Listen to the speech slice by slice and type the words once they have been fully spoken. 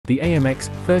The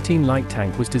AMX-13 light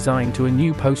tank was designed to a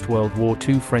new post-World War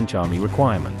II French Army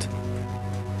requirement.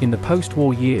 In the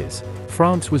post-war years,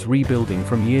 France was rebuilding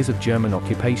from years of German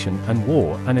occupation and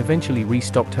war and eventually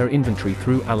restocked her inventory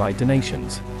through Allied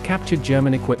donations, captured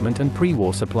German equipment and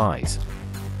pre-war supplies.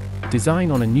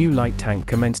 Design on a new light tank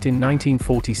commenced in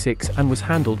 1946 and was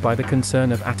handled by the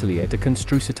concern of Atelier de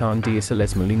Construction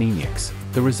des Mouliniers.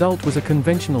 The result was a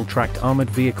conventional tracked armored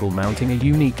vehicle mounting a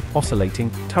unique, oscillating,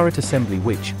 turret assembly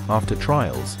which, after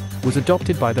trials, was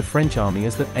adopted by the French Army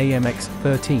as the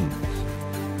AMX-13.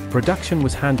 Production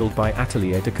was handled by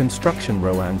Atelier de Construction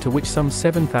Rouen, to which some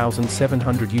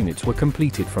 7,700 units were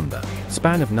completed from the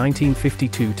span of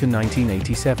 1952 to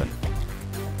 1987.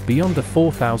 Beyond the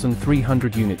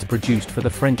 4,300 units produced for the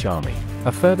French Army,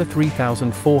 a further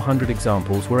 3,400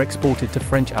 examples were exported to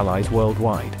French allies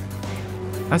worldwide.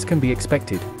 As can be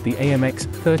expected, the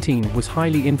AMX-13 was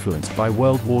highly influenced by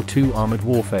World War II armored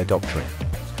warfare doctrine.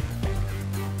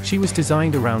 She was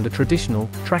designed around a traditional,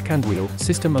 track-and-wheel,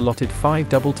 system allotted 5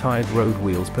 double-tired road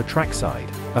wheels per track side,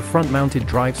 a front-mounted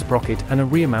drive sprocket and a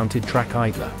rear-mounted track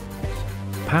idler.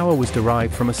 Power was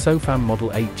derived from a SOFAM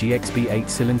Model 8 GXB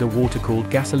 8-cylinder water-cooled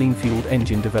gasoline-fueled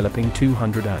engine developing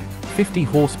 250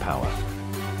 horsepower.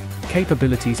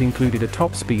 Capabilities included a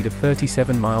top speed of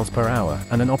 37 miles per hour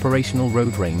and an operational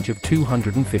road range of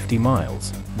 250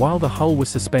 miles, while the hull was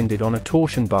suspended on a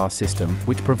torsion bar system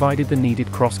which provided the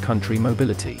needed cross-country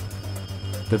mobility.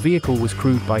 The vehicle was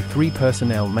crewed by 3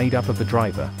 personnel made up of the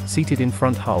driver, seated in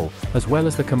front hull, as well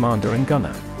as the commander and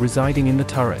gunner, residing in the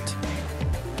turret.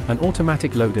 An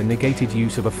automatic loader negated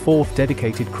use of a 4th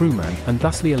dedicated crewman and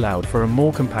thusly allowed for a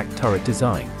more compact turret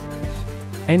design.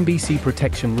 NBC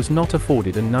protection was not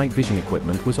afforded and night vision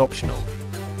equipment was optional.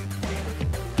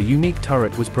 The unique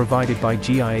turret was provided by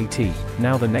GIAT,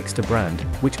 now the Nexter brand,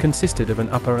 which consisted of an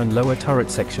upper and lower turret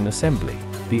section assembly.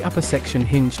 The upper section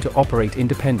hinged to operate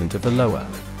independent of the lower.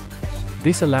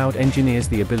 This allowed engineers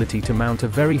the ability to mount a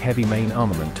very heavy main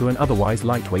armament to an otherwise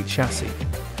lightweight chassis.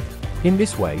 In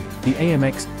this way, the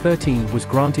AMX-13 was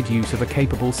granted use of a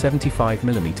capable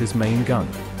 75mm main gun,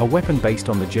 a weapon based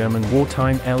on the German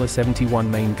wartime LA-71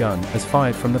 main gun as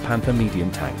fired from the Panther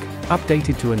medium tank,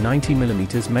 updated to a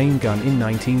 90mm main gun in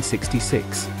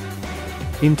 1966.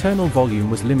 Internal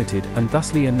volume was limited and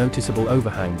thusly a noticeable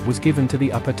overhang was given to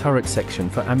the upper turret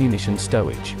section for ammunition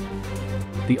stowage.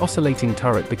 The oscillating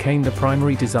turret became the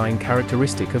primary design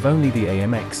characteristic of only the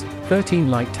AMX-13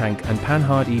 light tank and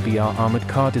Panhard EBR armored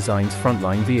car designs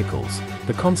frontline vehicles,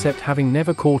 the concept having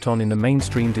never caught on in the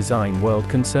mainstream design world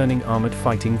concerning armored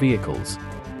fighting vehicles.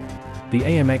 The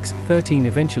AMX-13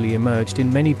 eventually emerged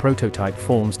in many prototype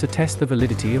forms to test the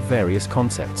validity of various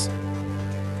concepts.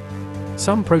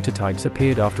 Some prototypes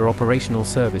appeared after operational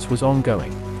service was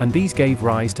ongoing, and these gave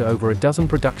rise to over a dozen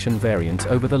production variants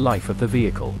over the life of the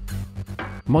vehicle.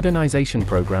 Modernization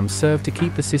programs served to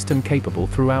keep the system capable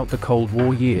throughout the Cold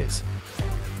War years.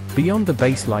 Beyond the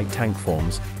base light tank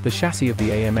forms, the chassis of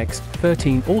the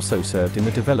AMX-13 also served in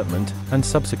the development, and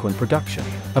subsequent production,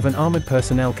 of an armored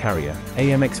personnel carrier,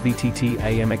 AMX-VTT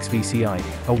AMX-VCI,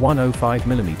 a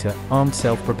 105mm armed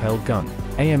self-propelled gun,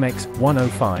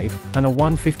 AMX-105, and a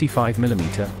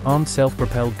 155mm armed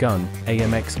self-propelled gun,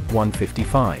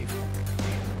 AMX-155.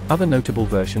 Other notable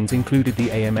versions included the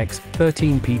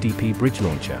AMX-13 PDP bridge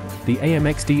launcher, the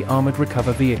AMX-D armored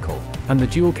recover vehicle, and the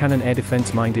dual-cannon air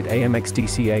defense-minded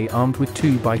AMX-DCA armed with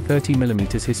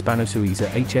 2x30mm Hispano-Suiza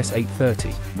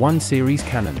HS-830, 1 series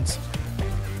cannons.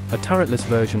 A turretless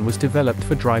version was developed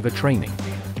for driver training.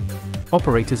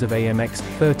 Operators of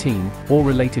AMX-13, or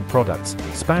related products,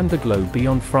 spanned the globe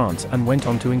beyond France and went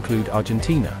on to include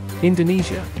Argentina,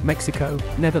 Indonesia, Mexico,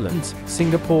 Netherlands,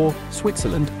 Singapore,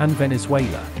 Switzerland, and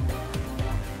Venezuela.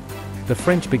 The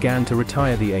French began to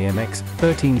retire the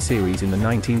AMX-13 series in the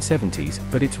 1970s,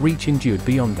 but its reach endured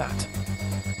beyond that.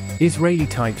 Israeli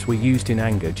types were used in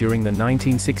anger during the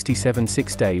 1967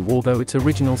 Six-Day War, though its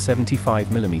original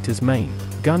 75mm main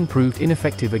gun proved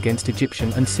ineffective against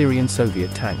Egyptian and Syrian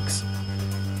Soviet tanks.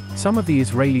 Some of the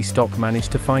Israeli stock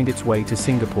managed to find its way to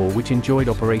Singapore, which enjoyed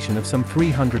operation of some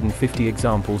 350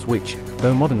 examples which,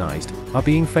 though modernized, are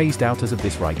being phased out as of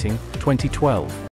this writing, 2012.